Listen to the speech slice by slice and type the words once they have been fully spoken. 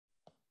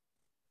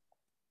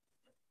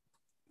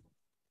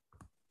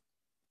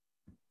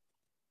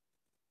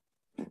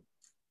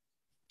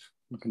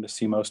Looking to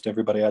see most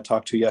everybody I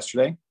talked to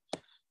yesterday.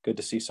 Good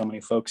to see so many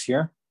folks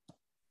here.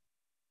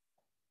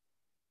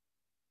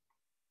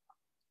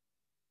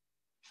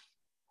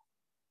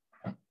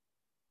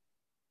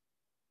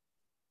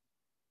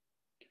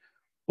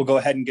 We'll go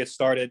ahead and get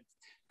started.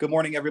 Good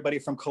morning, everybody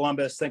from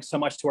Columbus. Thanks so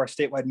much to our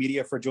statewide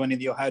media for joining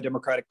the Ohio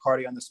Democratic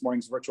Party on this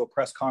morning's virtual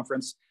press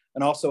conference.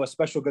 And also a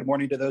special good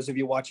morning to those of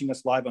you watching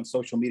us live on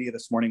social media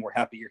this morning. We're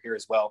happy you're here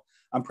as well.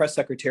 I'm Press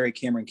Secretary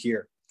Cameron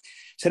Keir.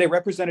 Today,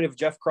 Representative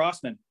Jeff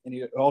Crossman,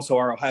 and also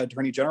our Ohio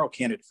Attorney General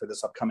candidate for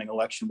this upcoming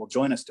election, will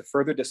join us to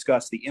further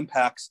discuss the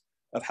impacts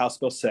of House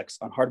Bill 6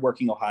 on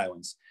hardworking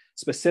Ohioans,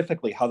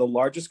 specifically how the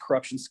largest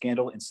corruption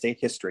scandal in state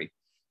history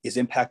is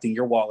impacting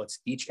your wallets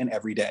each and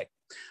every day.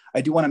 I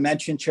do want to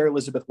mention Chair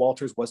Elizabeth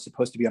Walters was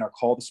supposed to be on our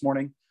call this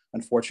morning.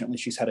 Unfortunately,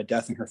 she's had a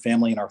death in her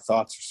family, and our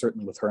thoughts are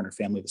certainly with her and her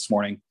family this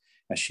morning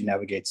as she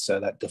navigates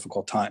that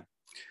difficult time.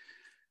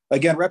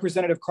 Again,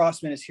 Representative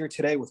Crossman is here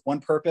today with one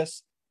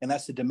purpose, and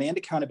that's to demand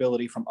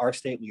accountability from our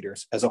state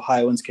leaders as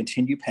Ohioans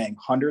continue paying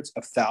hundreds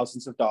of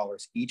thousands of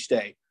dollars each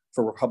day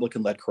for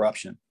Republican-led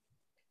corruption.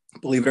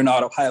 Believe it or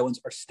not, Ohioans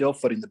are still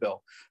footing the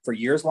bill for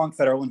years-long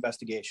federal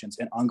investigations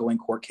and ongoing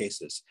court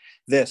cases.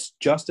 This,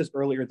 just as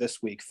earlier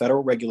this week,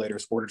 federal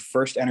regulators ordered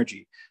First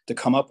Energy to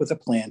come up with a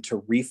plan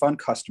to refund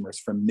customers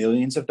for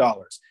millions of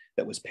dollars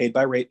that was paid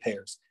by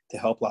ratepayers to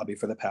help lobby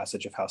for the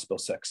passage of House Bill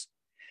 6.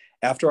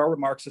 After our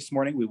remarks this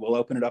morning, we will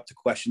open it up to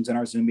questions in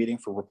our Zoom meeting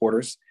for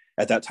reporters.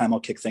 At that time, I'll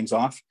kick things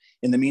off.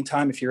 In the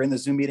meantime, if you're in the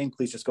Zoom meeting,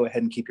 please just go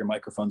ahead and keep your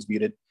microphones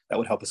muted. That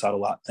would help us out a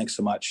lot. Thanks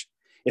so much.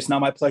 It's now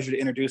my pleasure to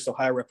introduce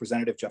Ohio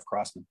Representative Jeff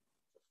Crossman.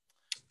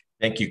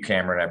 Thank you,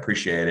 Cameron. I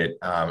appreciate it.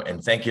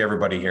 And thank you,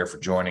 everybody here, for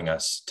joining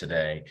us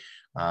today.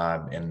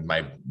 And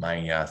my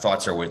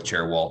thoughts are with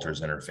Chair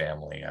Walters and her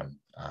family.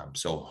 I'm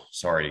so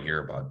sorry to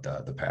hear about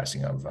the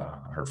passing of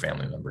her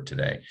family member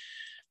today.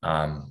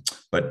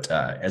 But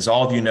as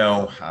all of you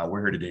know,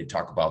 we're here today to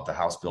talk about the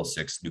House Bill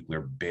 6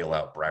 nuclear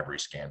bailout bribery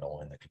scandal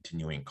and the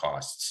continuing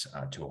costs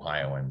to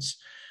Ohioans.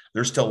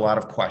 There's still a lot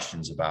of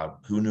questions about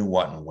who knew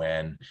what and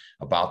when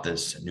about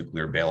this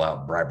nuclear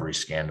bailout bribery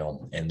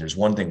scandal. And there's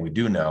one thing we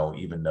do know,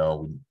 even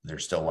though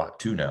there's still a lot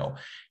to know,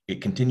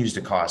 it continues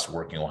to cost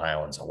working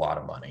Ohioans a lot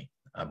of money,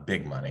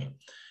 big money.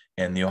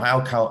 And the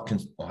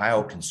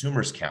Ohio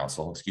Consumers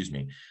Council,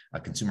 a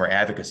consumer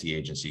advocacy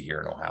agency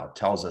here in Ohio,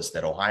 tells us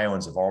that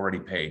Ohioans have already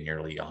paid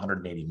nearly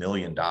 $180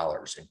 million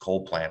in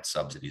coal plant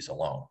subsidies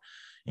alone,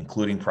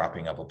 including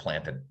propping up a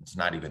plant that's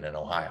not even in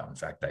Ohio. In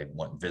fact, I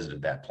went and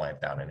visited that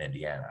plant down in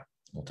Indiana.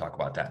 We'll talk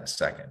about that in a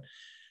second.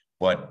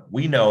 But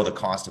we know the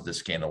cost of this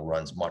scandal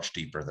runs much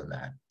deeper than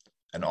that.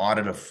 An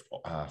audit of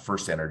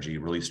First Energy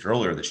released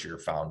earlier this year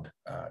found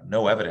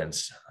no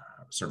evidence,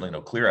 certainly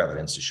no clear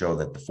evidence, to show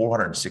that the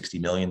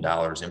 $460 million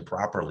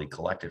improperly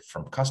collected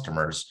from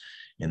customers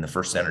in the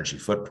First Energy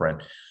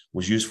footprint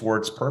was used for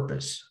its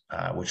purpose,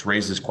 which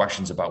raises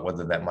questions about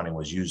whether that money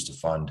was used to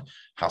fund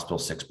House Bill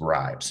 6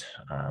 bribes.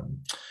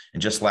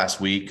 And just last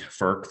week,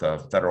 FERC, the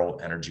Federal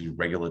Energy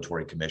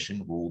Regulatory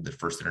Commission, ruled that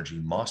First Energy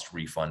must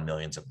refund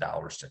millions of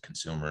dollars to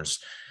consumers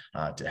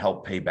to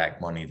help pay back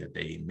money that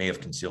they may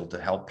have concealed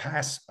to help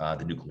pass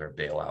the nuclear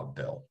bailout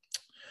bill.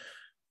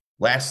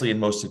 Lastly, and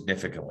most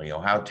significantly,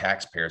 Ohio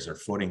taxpayers are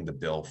footing the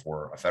bill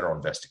for a federal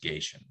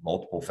investigation,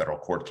 multiple federal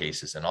court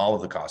cases, and all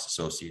of the costs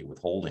associated with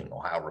holding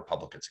Ohio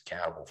Republicans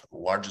accountable for the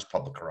largest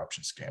public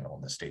corruption scandal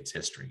in the state's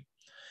history.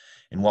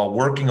 And while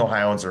working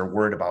Ohioans are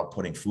worried about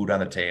putting food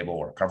on the table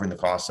or covering the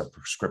costs of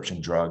prescription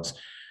drugs,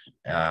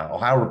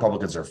 Ohio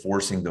Republicans are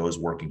forcing those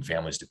working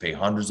families to pay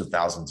hundreds of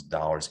thousands of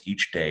dollars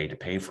each day to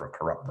pay for a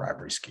corrupt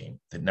bribery scheme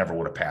that never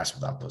would have passed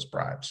without those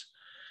bribes.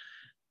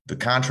 The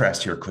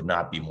contrast here could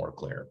not be more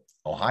clear.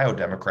 Ohio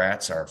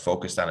Democrats are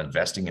focused on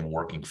investing in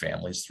working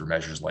families through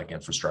measures like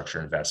infrastructure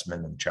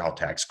investment and child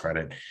tax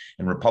credit,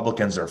 and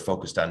Republicans are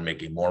focused on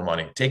making more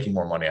money, taking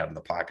more money out of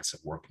the pockets of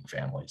working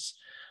families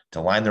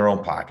to line their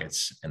own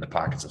pockets and the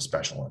pockets of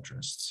special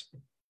interests.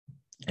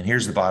 And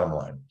here's the bottom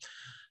line.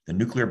 The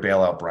nuclear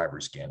bailout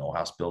bribery scandal,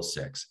 House Bill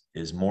 6,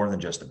 is more than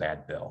just a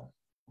bad bill.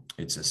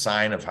 It's a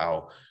sign of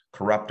how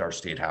corrupt our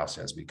state house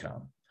has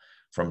become.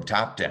 From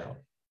top down,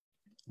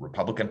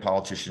 Republican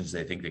politicians,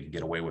 they think they can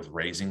get away with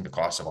raising the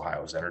cost of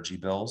Ohio's energy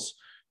bills,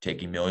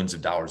 taking millions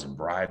of dollars in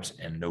bribes,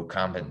 and no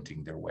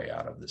commenting their way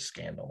out of this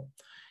scandal.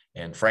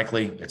 And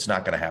frankly, it's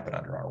not going to happen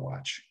under our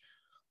watch.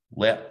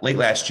 Late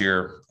last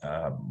year,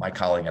 my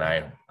colleague and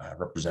I,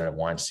 Representative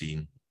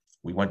Weinstein,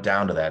 we went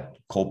down to that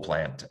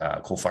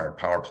coal-fired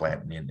power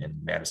plant in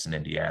Madison,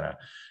 Indiana,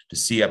 to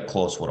see up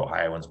close what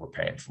Ohioans were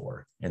paying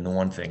for. And the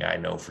one thing I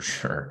know for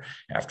sure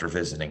after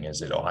visiting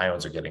is that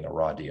Ohioans are getting a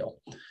raw deal.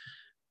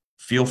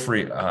 Feel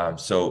free.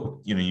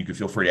 So, you can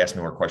feel free to ask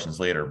me more questions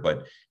later,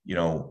 but,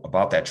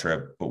 about that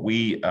trip. But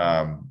we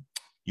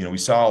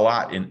saw a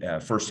lot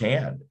in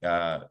firsthand,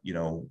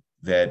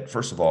 that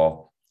first of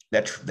all,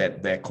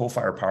 that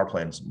coal-fired power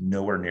plant is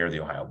nowhere near the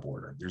Ohio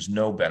border. There's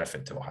no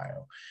benefit to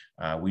Ohio.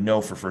 We know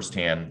for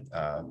firsthand,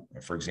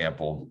 for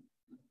example,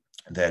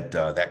 that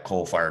that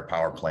coal-fired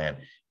power plant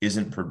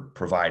isn't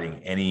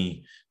providing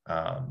any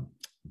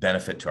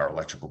benefit to our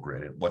electrical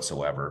grid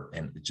whatsoever,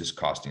 and it's just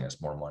costing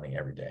us more money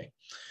every day.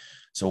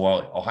 So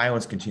while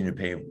Ohioans continue to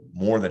pay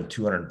more than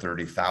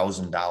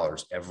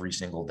 $230,000 every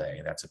single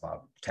day, that's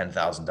about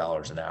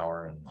 $10,000 an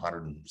hour and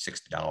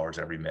 $160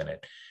 every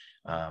minute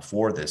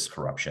for this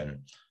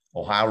corruption,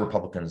 Ohio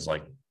Republicans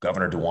like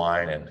Governor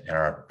DeWine and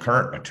our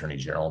current Attorney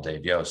General,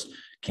 Dave Yost,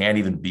 can't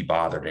even be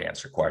bothered to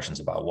answer questions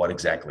about what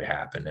exactly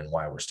happened and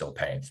why we're still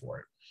paying for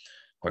it.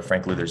 Quite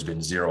frankly, there's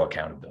been zero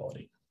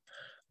accountability.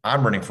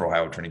 I'm running for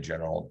Ohio Attorney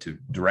General to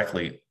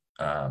directly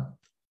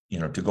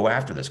to go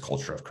after this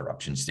culture of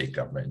corruption in state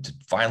government, to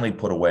finally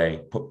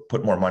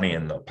put more money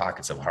in the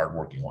pockets of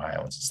hardworking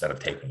Ohioans instead of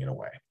taking it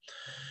away.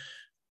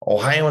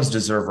 Ohioans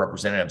deserve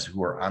representatives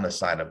who are on the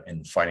side of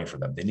and fighting for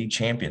them. They need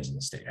champions in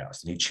the state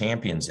house. They need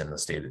champions in the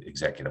state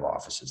executive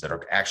offices that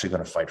are actually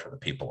going to fight for the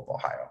people of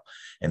Ohio.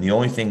 And the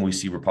only thing we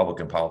see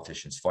Republican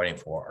politicians fighting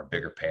for are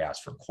bigger payouts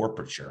for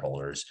corporate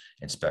shareholders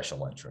and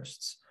special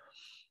interests.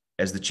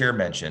 As the chair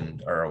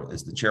mentioned, or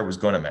as the chair was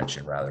going to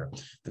mention, rather,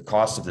 the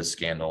cost of this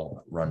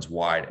scandal runs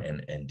wide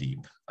and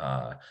deep.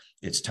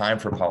 It's time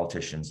for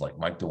politicians like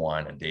Mike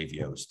DeWine and Dave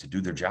Yost to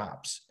do their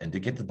jobs and to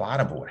get to the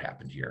bottom of what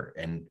happened here,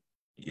 and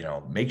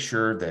make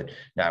sure that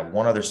not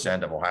one other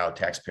cent of Ohio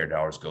taxpayer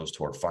dollars goes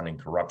toward funding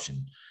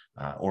corruption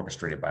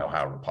orchestrated by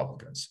Ohio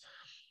Republicans.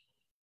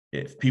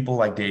 If people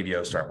like Dave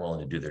Yost aren't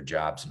willing to do their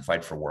jobs and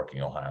fight for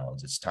working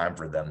Ohioans, it's time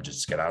for them to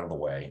just get out of the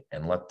way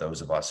and let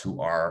those of us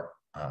who are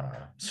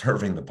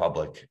serving the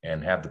public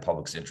and have the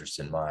public's interests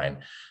in mind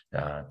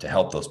to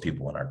help those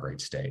people in our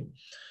great state.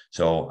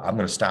 So I'm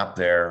going to stop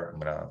there. I'm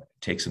going to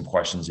take some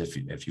questions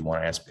if you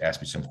want to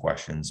ask me some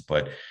questions,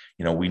 but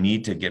we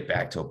need to get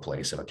back to a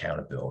place of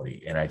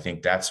accountability. And I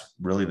think that's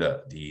really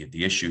the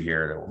issue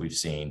here that we've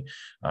seen.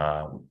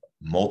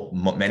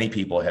 Many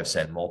people have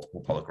sent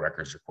multiple public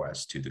records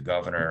requests to the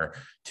governor,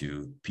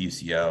 to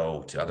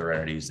PCO, to other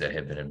entities that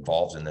have been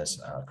involved in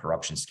this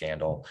corruption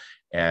scandal.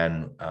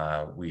 And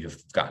we have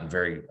gotten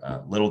very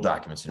little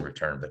documents in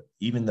return. But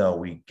even though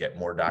we get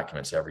more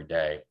documents every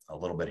day, a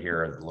little bit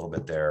here, a little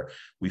bit there,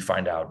 we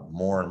find out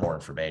more and more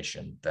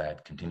information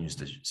that continues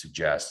to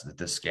suggest that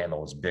this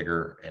scandal is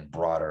bigger and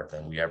broader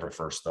than we ever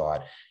first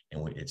thought.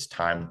 And it's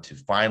time to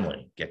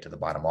finally get to the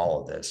bottom of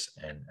all of this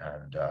and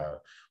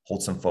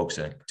hold some folks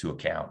to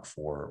account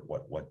for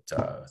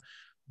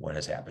what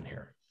has happened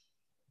here.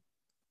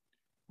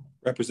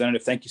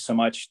 Representative, thank you so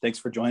much. Thanks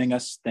for joining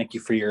us. Thank you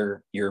for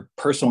your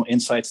personal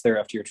insights there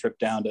after your trip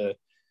down to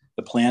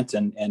the plant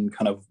and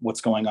kind of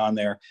what's going on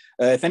there.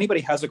 If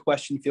anybody has a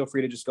question, feel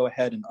free to just go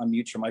ahead and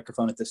unmute your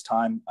microphone at this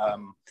time.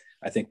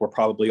 I think we're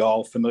probably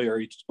all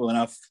familiar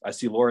enough. I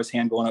see Laura's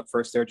hand going up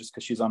first there just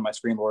because she's on my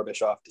screen. Laura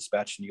Bischoff,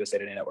 Dispatch and USA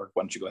Today Network.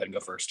 Why don't you go ahead and go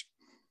first?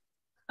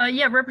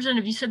 Yeah,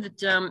 Representative, you said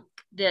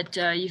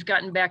that you've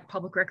gotten back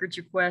public records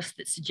requests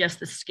that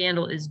suggest the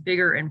scandal is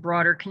bigger and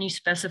broader. Can you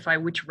specify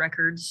which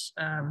records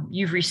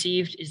you've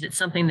received? Is it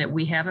something that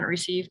we haven't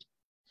received?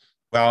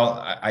 Well,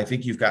 I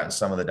think you've gotten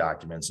some of the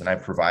documents, and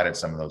I've provided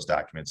some of those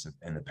documents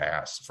in the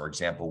past. For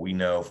example, we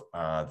know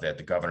that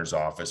the governor's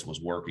office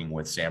was working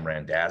with Sam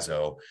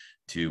Randazzo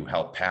to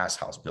help pass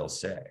House Bill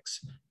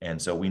 6.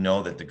 And so we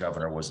know that the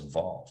governor was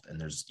involved, and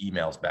there's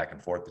emails back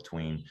and forth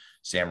between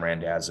Sam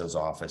Randazzo's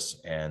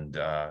office and,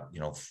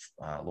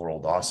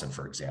 Laurel Dawson,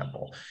 for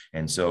example.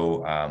 And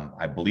so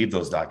I believe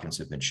those documents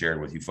have been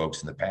shared with you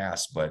folks in the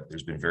past, but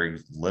there's been very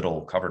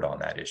little covered on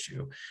that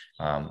issue.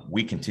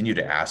 We continue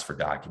to ask for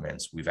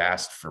documents. We've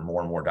asked for more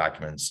and more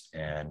documents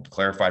and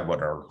clarified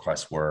what our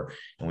requests were,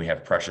 and we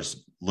have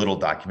precious little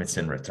documents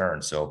in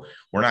return. So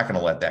we're not going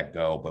to let that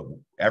go, but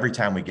every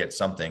time we get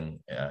something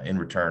in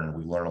return,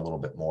 we learn a little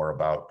bit more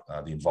about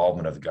the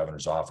involvement of the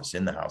governor's office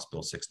in the House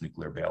Bill 6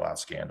 nuclear bailout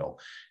scandal.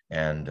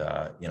 And,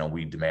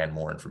 we demand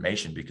more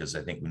information because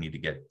I think we need to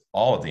get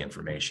all of the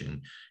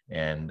information.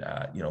 And,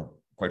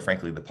 quite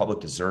frankly, the public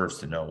deserves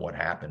to know what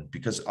happened,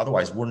 because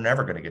otherwise we're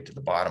never going to get to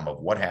the bottom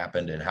of what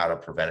happened and how to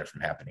prevent it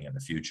from happening in the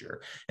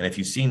future. And if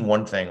you've seen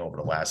one thing over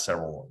the last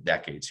several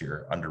decades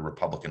here under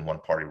Republican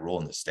one-party rule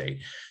in the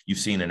state, you've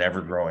seen an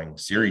ever-growing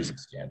series of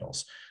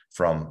scandals,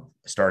 from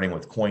starting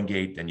with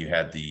CoinGate. Then you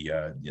had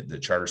the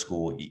charter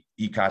school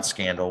ECOT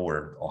scandal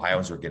where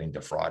Ohioans were getting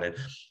defrauded,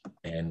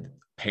 and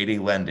payday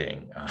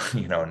lending,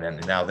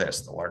 and now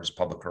this, the largest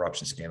public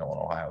corruption scandal in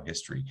Ohio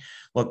history.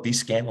 Look, these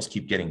scandals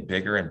keep getting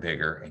bigger and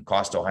bigger and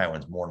cost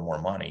Ohioans more and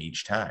more money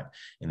each time.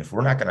 And if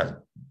we're not going to,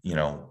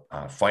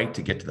 fight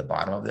to get to the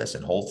bottom of this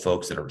and hold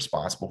folks that are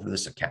responsible for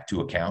this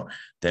to account,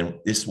 then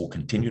this will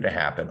continue to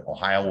happen.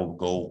 Ohio will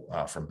go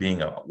from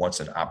being once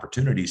an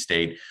opportunity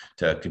state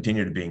to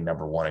continue to being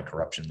number one in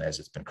corruption as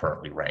it's been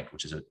currently ranked,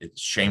 which is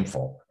it's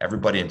shameful.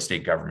 Everybody in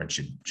state government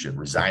should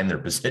resign their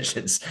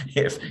positions.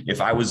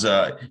 If I was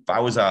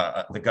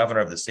the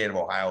governor of the state of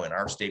Ohio and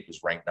our state was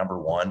ranked number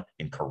one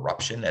in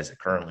corruption as it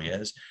currently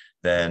is,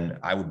 then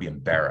I would be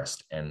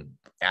embarrassed and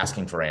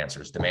asking for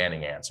answers,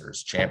 demanding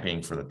answers,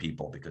 championing for the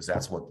people, because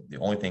that's the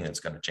only thing that's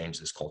going to change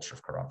this culture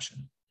of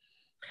corruption.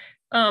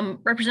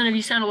 Representative,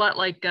 you sound a lot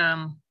like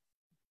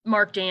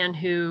Mark Dan,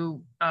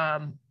 who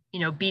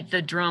beat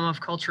the drum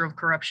of culture of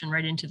corruption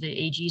right into the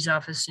AG's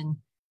office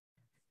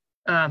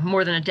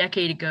more than a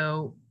decade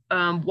ago.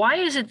 Why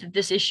is it that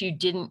this issue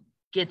didn't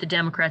get the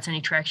Democrats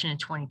any traction in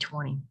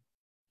 2020?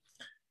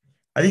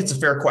 I think it's a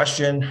fair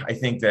question. I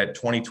think that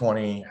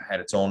 2020 had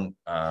its own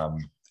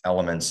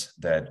elements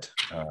that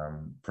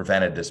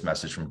prevented this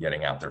message from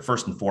getting out there.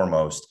 First and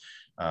foremost,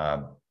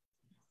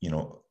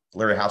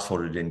 Larry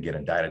Householder didn't get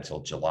indicted until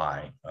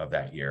July of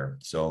that year.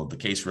 So the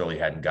case really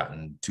hadn't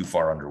gotten too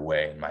far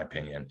underway, in my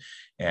opinion,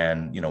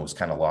 and, was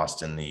kind of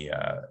lost in the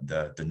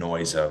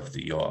noise of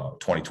the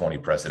 2020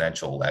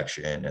 presidential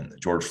election and the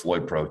George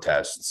Floyd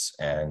protests,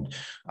 and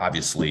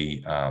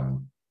obviously,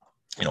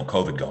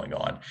 COVID going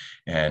on.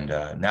 And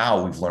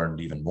now we've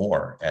learned even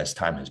more as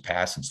time has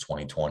passed since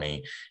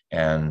 2020.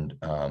 And,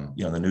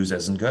 the news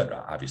isn't good.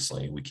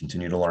 Obviously, we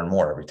continue to learn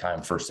more every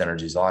time First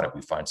Energy's audit.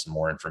 We find some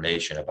more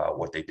information about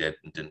what they did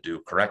and didn't do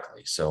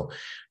correctly. So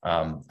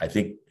I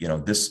think,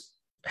 this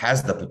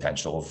has the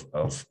potential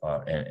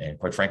and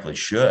quite frankly,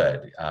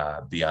 should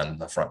be on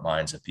the front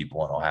minds of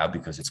people in Ohio,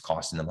 because it's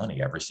costing them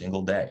money every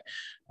single day.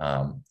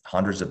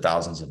 Hundreds of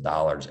thousands of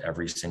dollars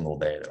every single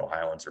day that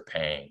Ohioans are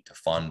paying to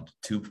fund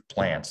two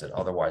plants that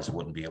otherwise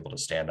wouldn't be able to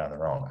stand on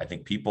their own. I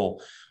think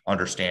people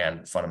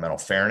understand fundamental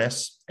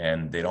fairness,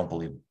 and they don't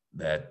believe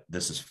that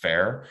this is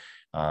fair.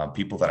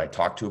 People that I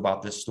talk to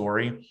about this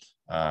story,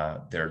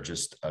 they're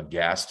just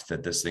aghast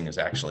that this thing is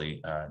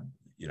actually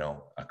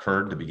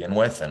occurred to begin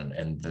with,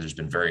 and there's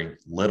been very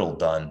little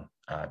done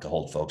to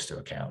hold folks to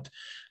account.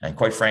 And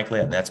quite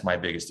frankly, and that's my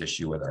biggest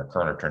issue with our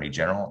current Attorney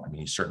General. I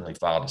mean, he certainly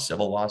filed a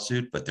civil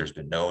lawsuit, but there's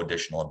been no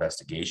additional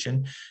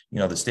investigation.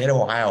 The state of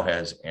Ohio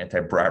has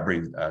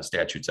anti-bribery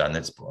statutes on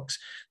its books.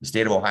 The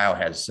state of Ohio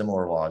has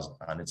similar laws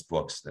on its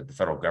books that the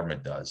federal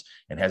government does,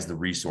 and has the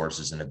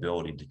resources and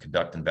ability to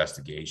conduct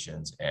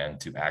investigations and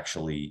to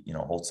actually,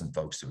 hold some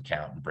folks to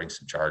account and bring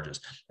some charges.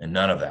 And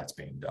none of that's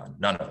being done,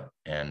 none of it.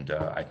 And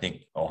I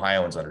think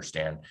Ohioans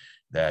understand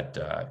that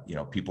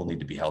people need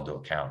to be held to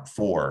account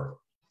for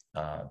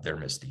their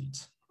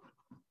misdeeds.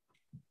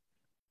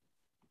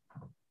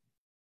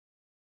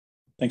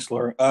 Thanks,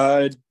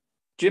 Laura.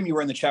 Jim, you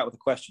were in the chat with a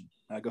question.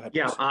 Go ahead.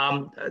 Yeah,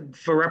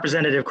 for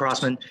Representative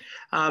Crossman,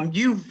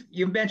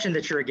 you've mentioned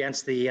that you're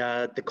against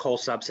the coal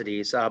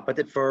subsidies, but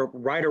that for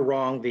right or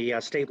wrong, the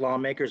state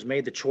lawmakers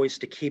made the choice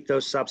to keep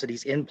those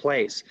subsidies in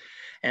place.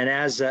 And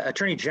as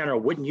Attorney General,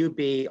 wouldn't you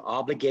be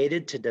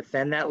obligated to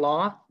defend that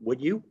law?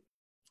 Would you?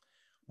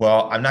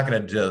 Well, I'm not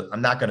going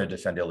to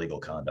defend illegal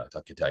conduct.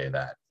 I can tell you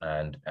that.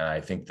 And I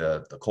think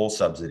the coal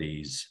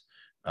subsidies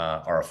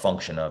are a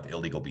function of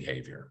illegal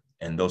behavior.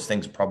 And those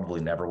things probably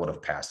never would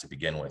have passed to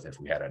begin with if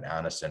we had an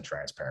honest and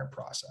transparent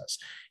process.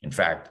 In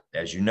fact,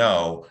 as you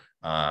know,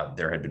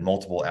 there had been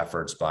multiple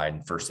efforts by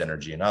First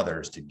Energy and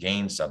others to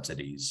gain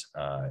subsidies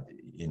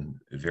in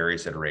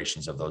various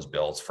iterations of those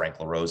bills.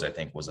 Frank LaRose, I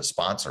think, was a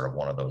sponsor of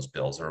one of those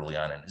bills early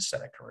on in his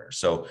Senate career.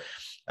 So,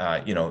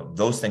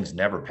 those things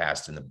never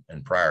passed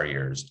in prior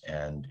years.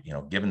 And,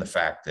 given the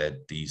fact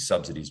that these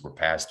subsidies were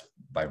passed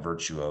by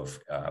virtue of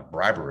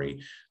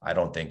bribery, I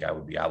don't think I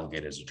would be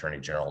obligated as Attorney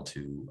General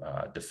to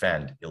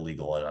defend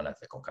illegal and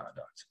unethical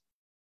conduct.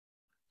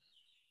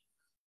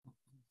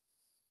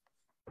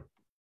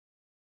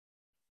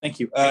 Thank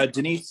you.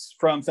 Denise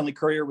from Findlay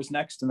Courier was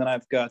next, and then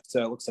I've got,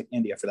 looks like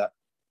Andy after that.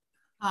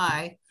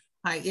 Hi.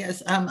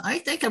 Yes, I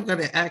think I'm going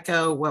to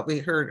echo what we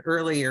heard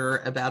earlier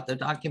about the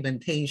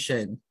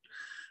documentation.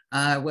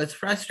 What's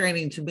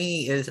frustrating to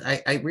me is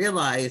I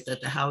realize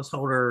that the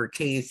Householder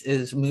case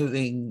is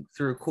moving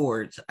through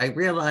courts. I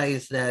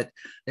realize that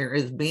there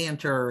is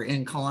banter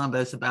in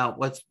Columbus about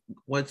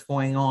what's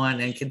going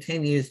on and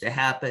continues to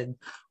happen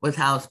with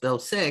House Bill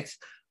 6.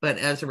 But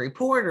as a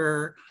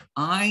reporter,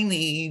 I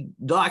need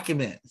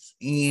documents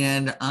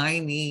and I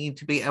need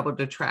to be able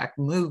to track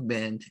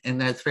movement.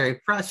 And that's very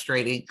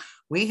frustrating.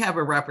 We have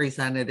a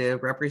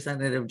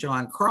Representative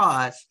John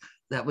Cross,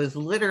 that was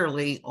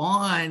literally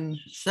on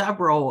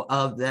several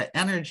of the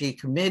energy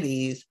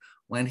committees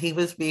when he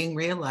was being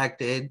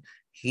reelected.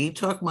 He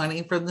took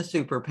money from the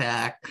super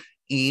PAC,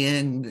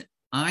 and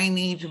I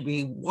need to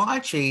be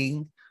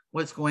watching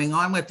what's going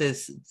on with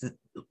this,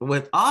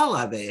 with all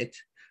of it,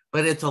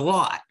 but it's a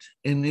lot,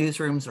 and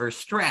newsrooms are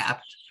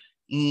strapped.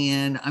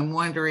 And I'm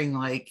wondering,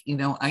 I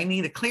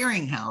need a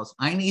clearinghouse.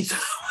 I need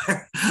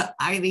somewhere.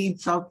 I need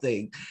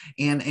something.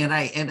 And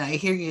I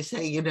hear you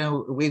say,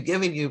 we've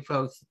given you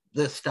folks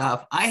this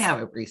stuff. I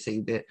haven't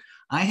received it.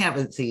 I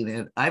haven't seen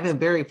it. I've been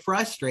very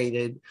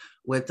frustrated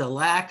with the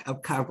lack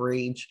of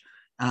coverage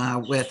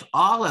with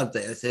all of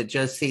this. It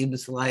just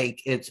seems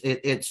like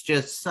it's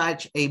just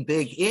such a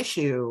big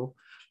issue,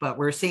 but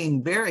we're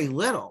seeing very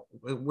little.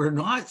 We're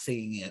not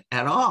seeing it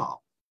at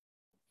all.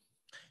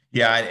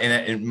 Yeah,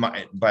 and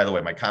by the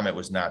way, my comment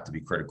was not to be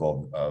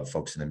critical of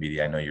folks in the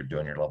media. I know you're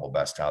doing your level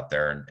best out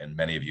there, and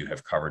many of you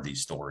have covered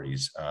these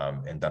stories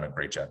and done a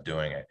great job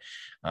doing it.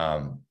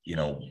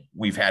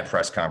 We've had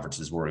press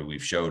conferences where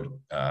we've showed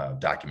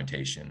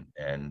documentation,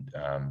 and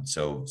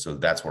so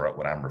that's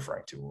what I'm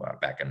referring to.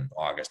 Back in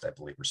August, I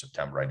believe, or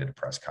September, I did a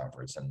press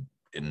conference, and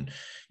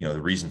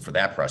the reason for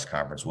that press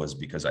conference was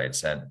because I had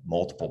sent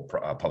multiple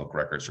public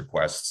records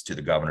requests to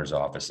the governor's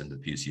office and to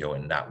the PCO,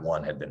 and not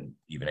one had been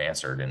even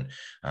answered. And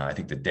I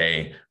think the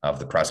day of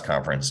the press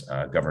conference,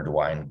 Governor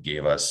DeWine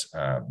gave us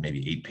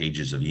maybe 8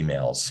 pages of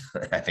emails,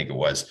 I think it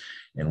was.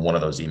 And one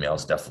of those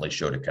emails definitely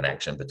showed a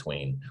connection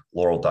between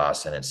Laurel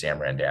Dawson and Sam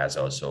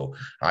Randazzo. So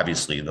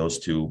obviously those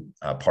two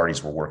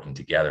parties were working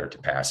together to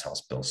pass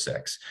House Bill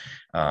 6.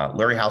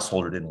 Larry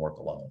Householder didn't work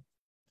alone.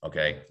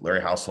 Okay.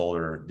 Larry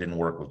Householder didn't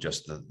work with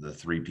just the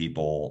 3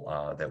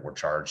 people that were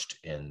charged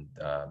in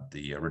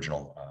the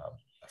original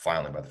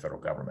filing by the federal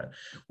government.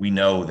 We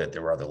know that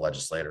there were other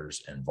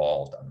legislators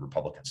involved on the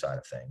Republican side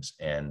of things.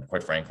 And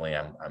quite frankly,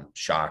 I'm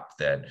shocked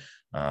that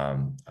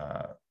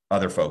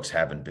other folks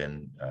haven't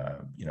been,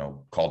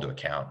 called to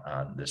account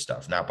on this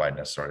stuff, not by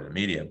necessarily the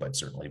media, but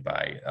certainly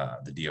by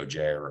the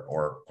DOJ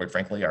or quite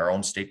frankly, our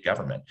own state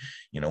government.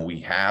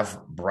 We have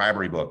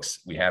bribery books,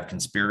 we have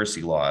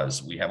conspiracy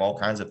laws, we have all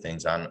kinds of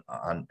things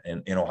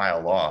in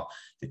Ohio law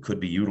that could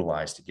be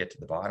utilized to get to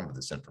the bottom of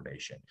this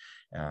information,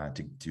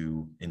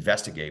 to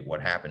investigate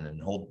what happened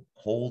and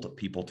hold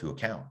people to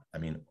account. I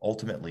mean,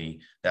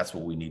 ultimately, that's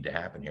what we need to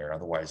happen here.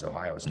 Otherwise,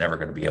 Ohio is never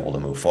going to be able to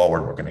move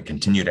forward. We're going to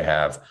continue to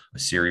have a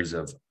series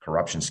of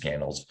corruption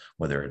scandals,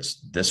 whether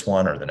it's this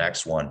one or the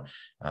next one,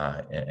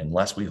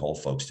 unless we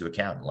hold folks to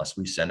account, unless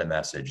we send a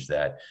message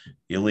that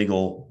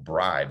illegal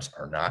bribes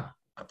are not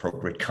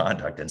appropriate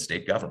conduct in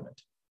state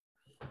government.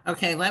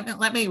 Okay, let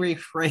me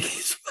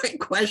rephrase my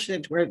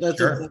question to where it doesn't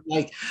Sure. look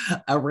like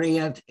a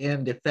rant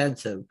and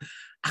defensive.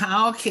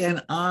 How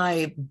can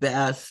I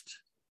best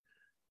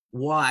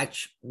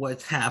watch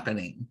what's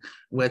happening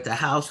with the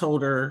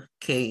Householder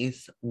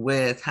case,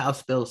 with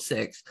House Bill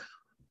 6?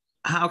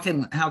 How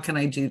can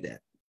I do that?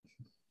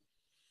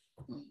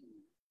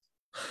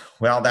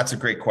 Well, that's a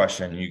great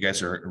question. You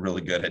guys are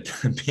really good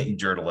at being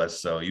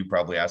journalists, so you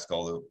probably ask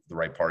all the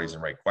right parties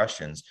and right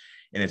questions.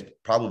 And it's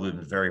probably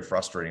been very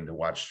frustrating to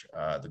watch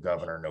the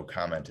governor no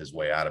comment his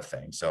way out of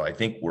things. So I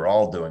think we're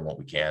all doing what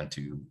we can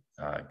to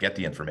get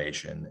the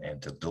information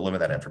and to deliver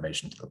that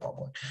information to the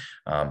public.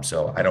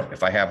 So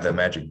if I have the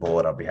magic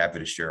bullet, I'll be happy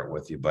to share it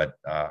with you, but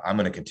I'm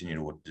going to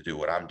continue to do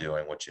what I'm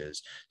doing, which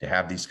is to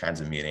have these kinds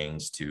of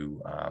meetings,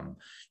 to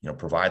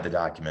provide the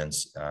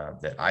documents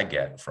that I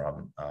get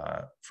from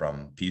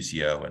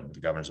PCO and the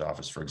governor's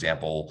office. For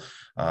example,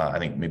 I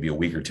think maybe a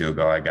week or 2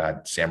 ago, I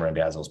got Sam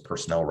Randazzo's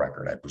personnel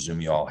record. I presume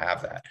you all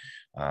have that.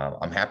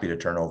 I'm happy to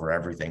turn over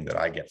everything that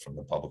I get from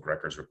the public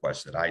records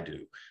requests that I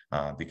do,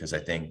 because I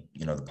think,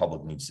 the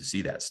public needs to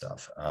see that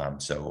stuff.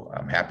 So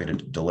I'm happy to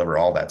deliver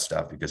all that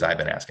stuff because I've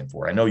been asking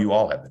for it. I know you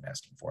all have been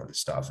asking for this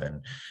stuff.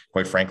 And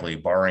quite frankly,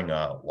 barring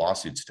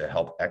lawsuits to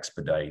help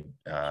expedite,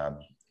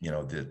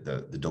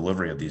 the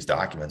delivery of these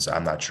documents,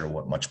 I'm not sure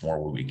what much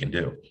more we can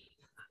do.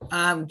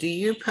 Do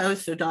you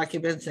post the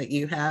documents that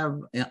you have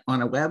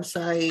on a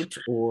website,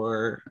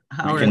 or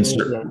how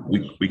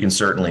we can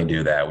certainly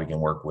do that. We can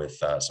work with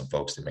some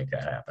folks to make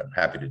that happen.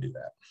 Happy to do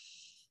that.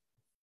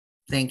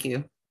 Thank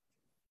you.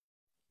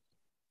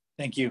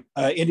 Thank you.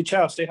 Andy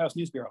Chow, State House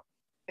News Bureau.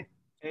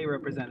 Hey,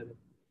 Representative.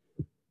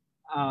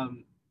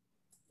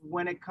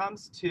 When it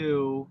comes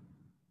to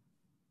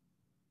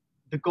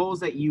the goals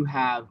that you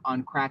have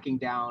on cracking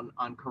down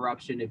on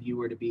corruption, if you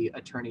were to be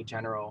Attorney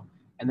General,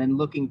 and then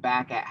looking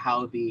back at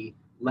how the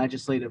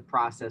legislative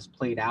process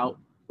played out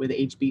with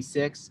HB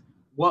 6,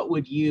 what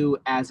would you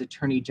as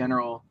Attorney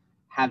General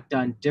have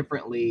done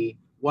differently?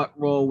 What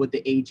role would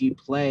the AG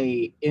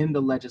play in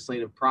the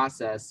legislative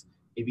process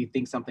if you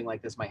think something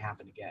like this might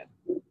happen again?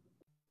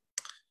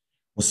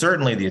 Well,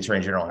 certainly the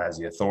Attorney General has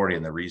the authority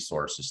and the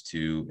resources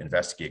to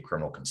investigate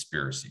criminal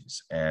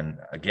conspiracies. And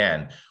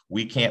again,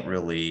 we can't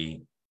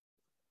really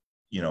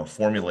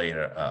formulate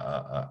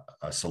a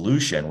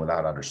solution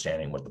without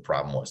understanding what the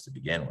problem was to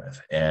begin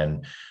with.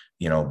 And,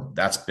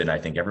 that's been, I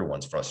think,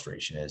 everyone's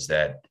frustration is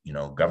that,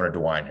 Governor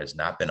DeWine has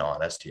not been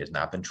honest. He has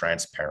not been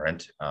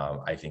transparent.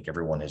 I think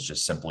everyone has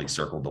just simply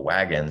circled the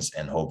wagons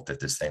and hoped that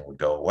this thing would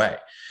go away.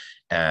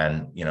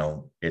 And,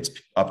 it's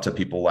up to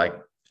people like,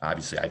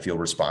 obviously, I feel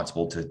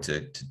responsible to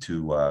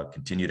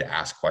continue to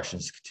ask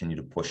questions, to continue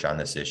to push on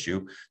this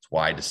issue. It's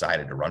why I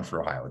decided to run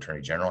for Ohio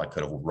Attorney General. I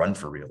could have run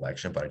for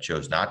re-election, but I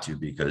chose not to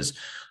because,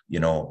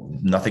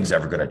 nothing's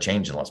ever going to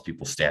change unless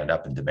people stand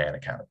up and demand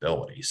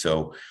accountability.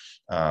 So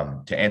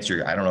to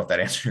answer, I don't know if that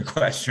answered your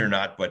question or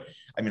not, but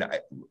I mean,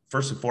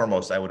 first and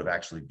foremost, I would have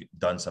actually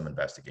done some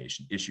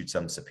investigation, issued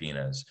some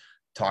subpoenas,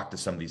 talked to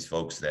some of these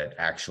folks that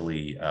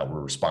actually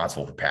were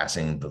responsible for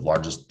passing the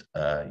largest,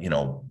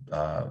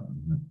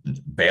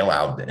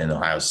 bailout in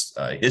Ohio's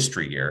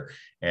history here,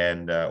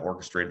 and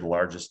orchestrated the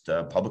largest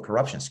public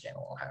corruption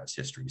scandal in Ohio's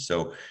history.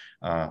 So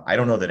I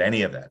don't know that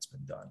any of that's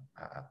been done.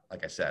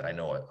 Like I said, I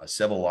know a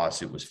civil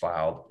lawsuit was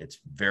filed. It's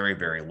very,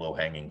 very low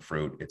hanging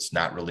fruit. It's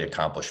not really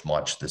accomplished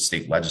much. The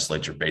state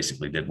legislature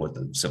basically did what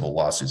the civil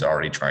lawsuit's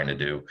already trying to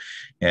do.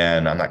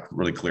 And I'm not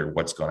really clear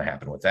what's going to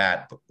happen with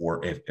that,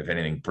 or if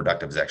anything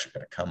productive is actually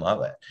going to come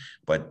of it.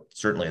 But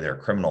certainly there are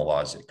criminal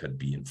laws that could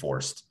be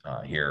enforced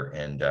here,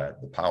 and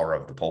the power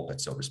of the pulpit,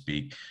 so to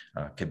speak,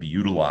 could be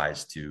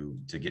utilized to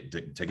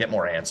get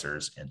more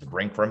answers and to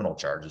bring criminal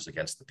charges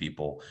against the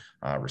people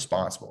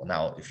responsible.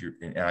 Now,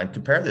 and I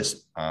compare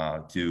this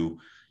to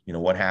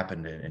what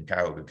happened in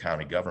Cuyahoga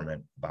County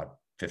government about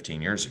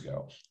 15 years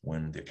ago,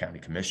 when the county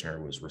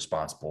commissioner was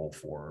responsible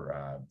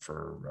for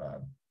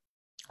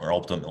or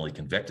ultimately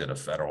convicted of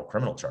federal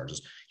criminal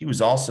charges. He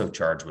was also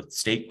charged with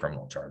state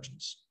criminal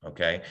charges.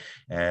 Okay.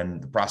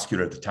 And the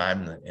prosecutor at the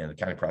time and the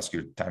county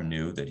prosecutor at the time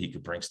knew that he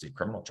could bring state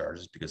criminal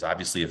charges because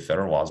obviously if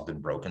federal law has been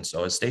broken,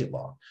 so has state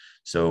law.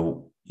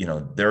 So,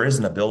 there is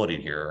an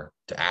ability here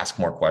to ask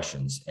more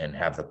questions and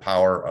have the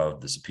power of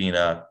the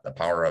subpoena, the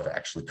power of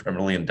actually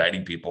criminally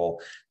indicting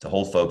people to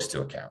hold folks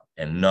to account.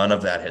 And none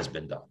of that has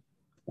been done.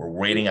 We're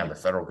waiting on the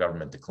federal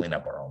government to clean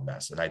up our own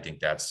mess. And I think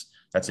that's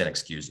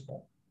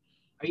inexcusable.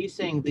 Are you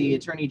saying the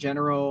Attorney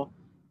General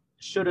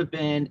should have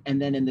been,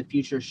 and then in the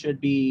future should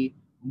be,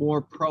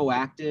 more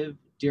proactive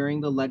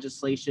during the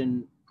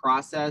legislation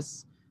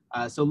process?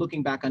 So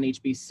looking back on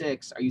HB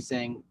 6, are you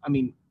saying,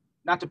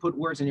 not to put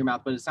words in your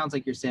mouth, but it sounds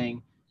like you're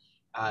saying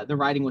the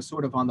writing was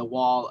sort of on the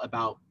wall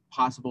about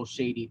possible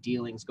shady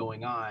dealings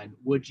going on.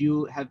 Would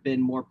you have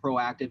been more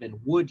proactive, and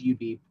would you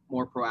be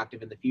more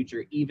proactive in the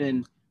future,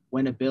 even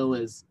when a bill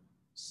is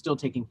still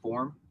taking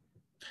form?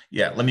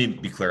 Yeah, let me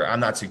be clear. I'm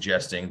not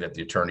suggesting that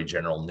the Attorney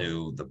General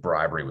knew the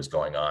bribery was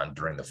going on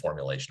during the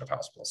formulation of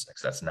House Bill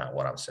 6. That's not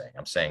what I'm saying.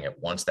 I'm saying that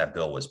once that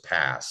bill was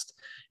passed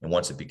and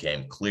once it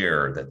became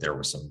clear that there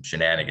was some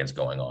shenanigans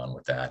going on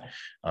with that,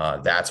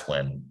 that's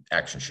when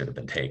action should have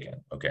been taken.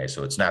 Okay,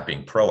 so it's not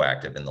being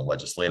proactive in the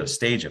legislative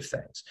stage of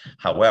things.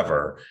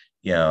 However,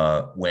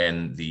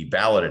 when the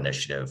ballot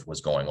initiative was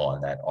going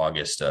on that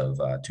August of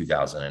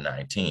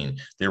 2019,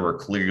 there were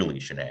clearly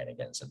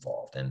shenanigans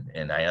involved.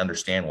 And I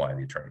understand why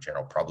the Attorney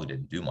General probably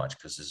didn't do much,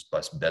 because his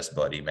best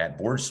buddy, Matt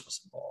Borges, was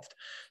involved.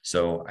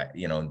 So,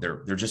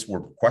 there just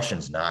were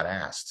questions not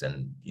asked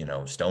and,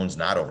 stones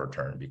not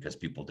overturned because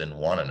people didn't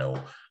want to know.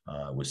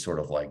 It was sort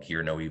of like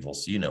hear no evil,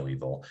 see no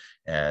evil.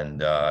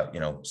 And,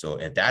 so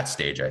at that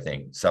stage, I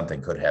think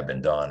something could have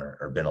been done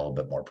or been a little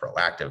bit more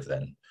proactive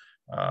than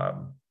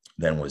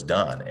was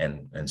done.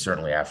 And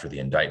certainly after the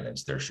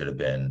indictments, there should have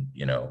been,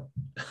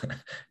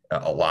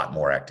 a lot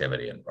more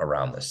activity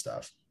around this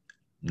stuff.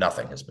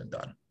 Nothing has been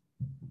done.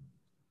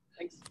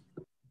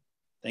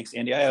 Thanks,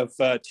 Andy. I have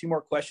 2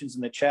 more questions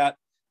in the chat.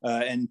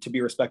 And to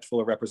be respectful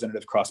of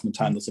Representative Crossman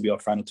time, this will be our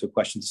final 2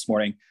 questions this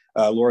morning.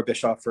 Laura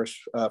Bischoff first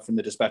from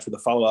the Dispatch with a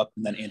follow-up,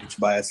 and then Andy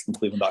Tobias from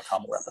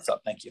Cleveland.com will wrap us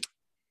up. Thank you.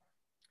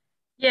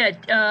 Yeah,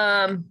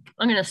 I'm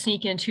going to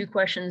sneak in 2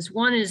 questions.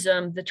 One is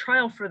the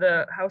trial for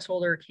the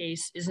householder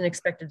case isn't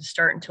expected to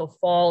start until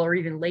fall or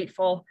even late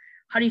fall.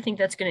 How do you think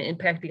that's going to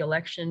impact the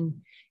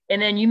election?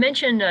 And then you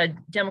mentioned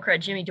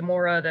Democrat Jimmy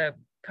DeMora, the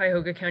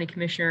Cuyahoga County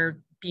Commissioner,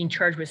 being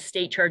charged with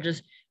state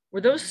charges.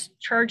 Were those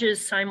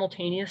charges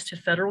simultaneous to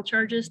federal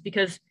charges?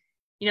 Because,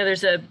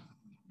 there's a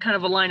kind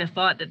of a line of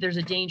thought that there's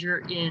a danger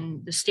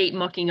in the state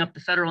mucking up the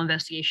federal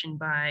investigation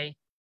by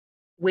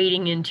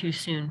wading in too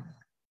soon.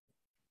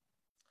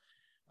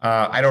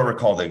 I don't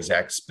recall the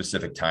exact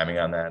specific timing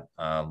on that,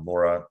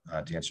 Laura,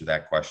 to answer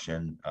that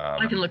question.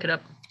 I can look it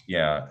up.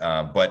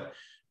 Yeah, but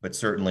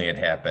certainly it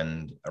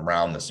happened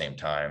around the same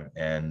time.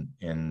 And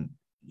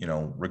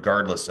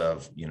regardless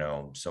of,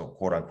 so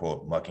quote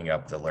unquote, mucking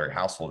up the Larry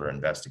Householder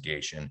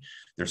investigation,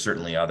 there's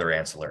certainly other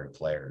ancillary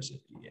players,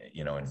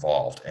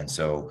 involved. And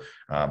so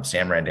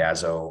Sam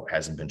Randazzo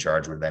hasn't been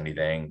charged with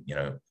anything.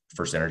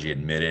 First Energy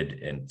admitted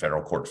in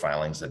federal court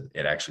filings that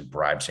it actually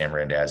bribed Sam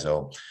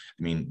Randazzo.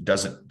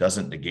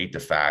 Doesn't negate the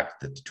fact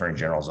that the Attorney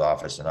General's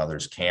office and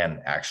others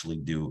can actually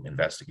do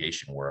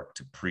investigation work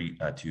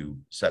to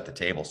set the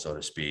table, so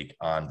to speak,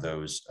 on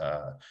those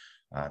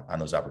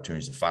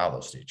opportunities to file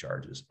those state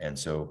charges. And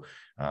so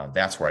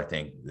that's where I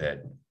think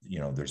that,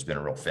 there's been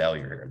a real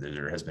failure here.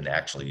 There has been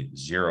actually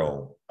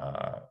zero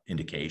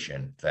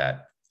indication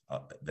that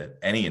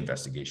any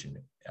investigation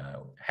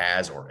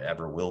has or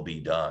ever will be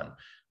done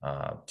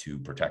to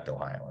protect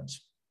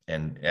Ohioans.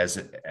 And as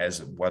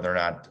whether or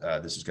not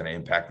this is going to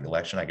impact the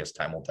election, I guess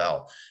time will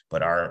tell.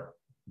 But our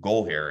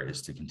goal here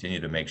is to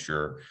continue to make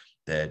sure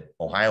that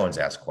Ohioans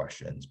ask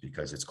questions,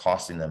 because it's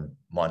costing them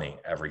money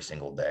every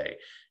single day,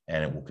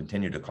 and it will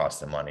continue to cost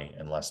them money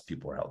unless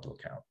people are held to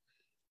account.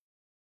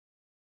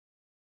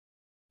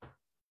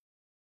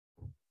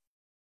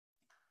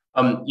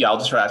 Yeah, I'll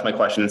just try to ask my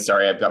question.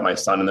 Sorry, I've got my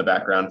son in the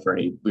background for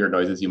any weird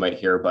noises you might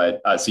hear. But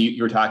so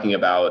you were talking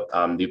about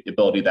the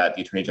ability that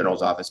the Attorney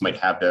General's office might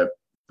have to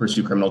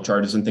pursue criminal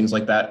charges and things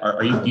like that.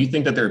 Do you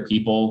think that there are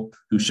people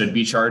who should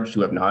be charged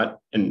who have not?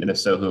 And if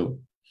so, who?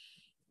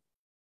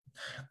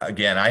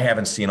 Again, I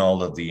haven't seen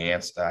all of the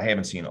I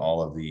haven't seen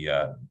all of the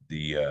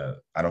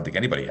I don't think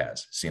anybody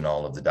has seen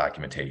all of the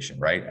documentation,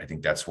 right? I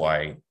think that's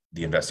why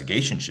the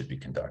investigation should be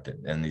conducted,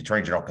 and the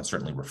Attorney General can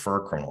certainly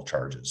refer criminal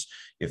charges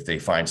if they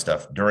find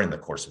stuff during the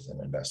course of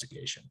an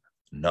investigation.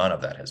 None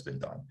of that has been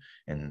done.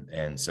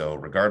 And so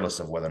regardless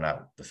of whether or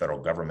not the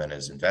federal government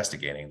is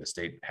investigating, the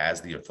state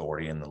has the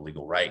authority and the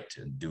legal right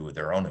to do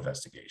their own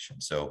investigation.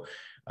 So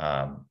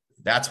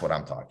that's what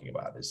I'm talking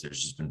about, is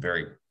there's just been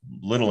very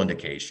little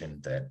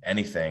indication that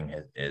anything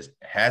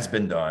has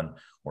been done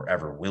or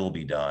ever will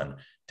be done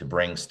to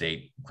bring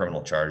state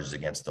criminal charges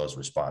against those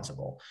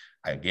responsible.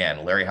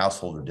 Again, Larry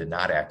Householder did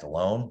not act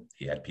alone.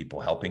 He had people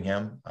helping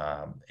him.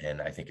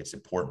 And I think it's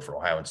important for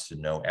Ohioans to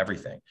know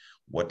everything.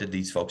 What did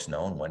these folks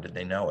know, and when did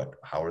they know it?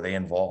 How are they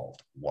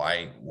involved?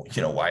 Why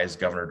is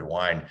Governor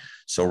DeWine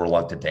so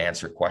reluctant to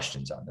answer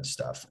questions on this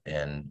stuff?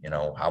 And,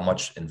 how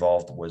much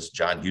involved was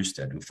John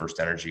Husted, who First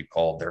Energy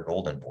called their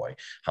golden boy?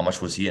 How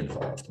much was he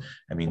involved?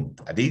 I mean,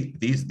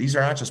 these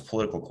are not just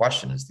political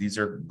questions. These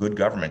are good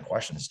government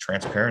questions.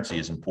 Transparency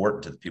is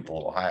important to the people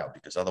of Ohio,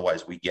 because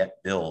otherwise we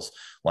get bills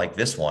like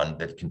this one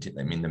that continue.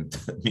 I mean,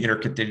 the meter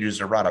continues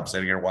to run. I'm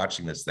sitting here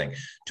watching this thing,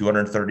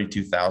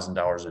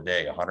 $232,000 a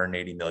day,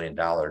 $180 million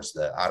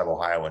out of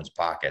Ohioans'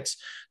 pockets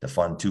to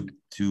fund two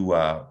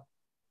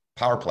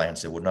power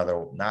plants that would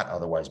not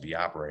otherwise be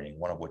operating,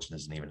 one of which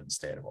isn't even in the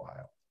state of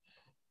Ohio.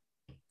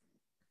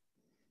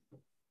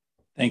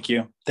 Thank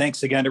you.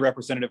 Thanks again to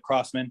Representative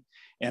Crossman,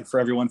 and for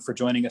everyone for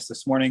joining us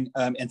this morning.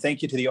 And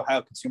thank you to the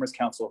Ohio Consumers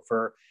Council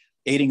for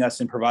aiding us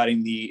in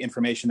providing the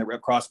information that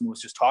Rep. Crossman was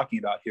just talking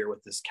about here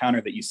with this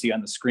counter that you see on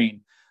the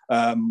screen.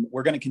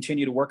 We're going to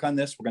continue to work on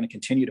this. We're going to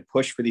continue to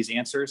push for these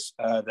answers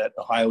that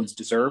Ohioans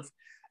deserve.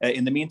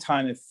 In the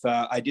meantime, if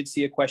I did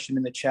see a question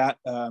in the chat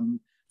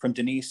from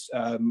Denise,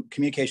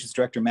 Communications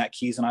Director Matt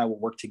Keys and I will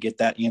work to get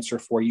that answer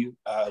for you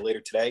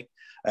later today.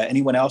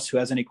 Anyone else who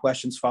has any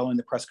questions following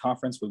the press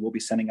conference, we will be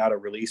sending out a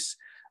release,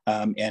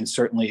 and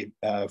certainly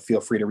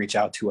feel free to reach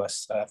out to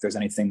us if there's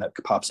anything that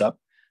pops up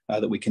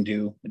that we can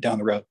do down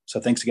the road. So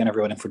thanks again,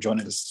 everyone, for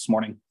joining us this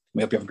morning.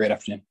 We hope you have a great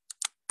afternoon.